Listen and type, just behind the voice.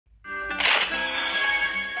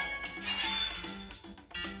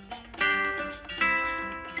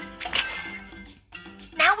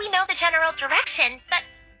general direction, but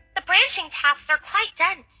the branching paths are quite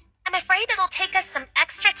dense. I'm afraid it'll take us some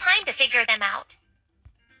extra time to figure them out.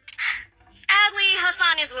 Sadly,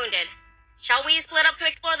 Hassan is wounded. Shall we split up to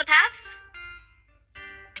explore the paths?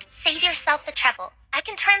 Save yourself the trouble. I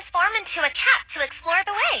can transform into a cat to explore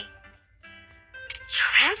the way.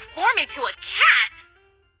 Transform into a cat?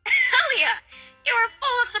 Elia, you are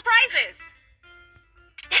full of surprises.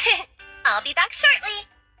 I'll be back shortly.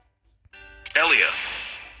 Elia,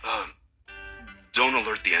 don't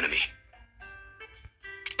alert the enemy.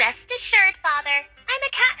 Rest assured, Father. I'm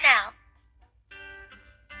a cat now.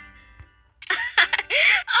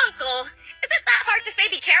 Uncle, is it that hard to say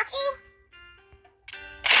be careful?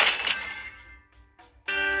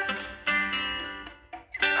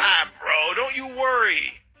 Bro, don't you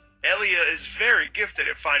worry. Elia is very gifted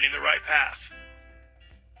at finding the right path.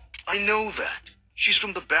 I know that. She's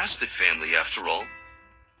from the Bastard family, after all.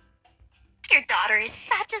 Your daughter is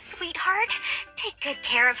such a sweetheart. Take good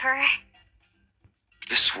care of her.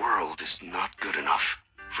 This world is not good enough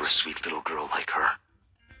for a sweet little girl like her.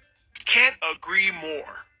 Can't agree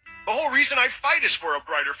more. The whole reason I fight is for a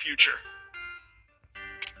brighter future.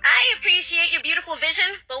 I appreciate your beautiful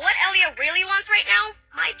vision, but what Elia really wants right now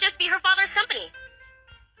might just be her father's company.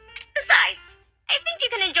 Besides, I think you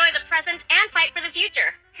can enjoy the present and fight for the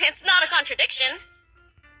future. It's not a contradiction.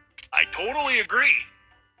 I totally agree.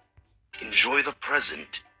 Enjoy the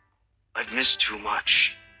present. I've missed too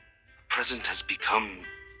much. The present has become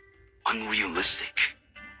unrealistic.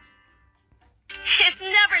 It's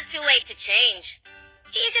never too late to change.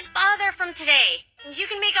 Be a good father from today, and you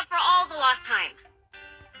can make up for all the lost time.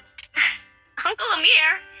 Uncle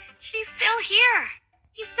Amir, she's still here.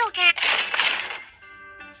 He still can't...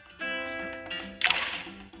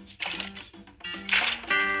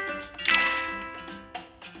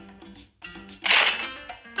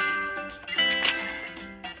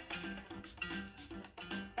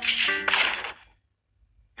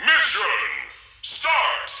 Mission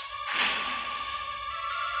start!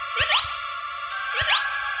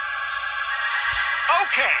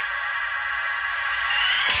 Okay,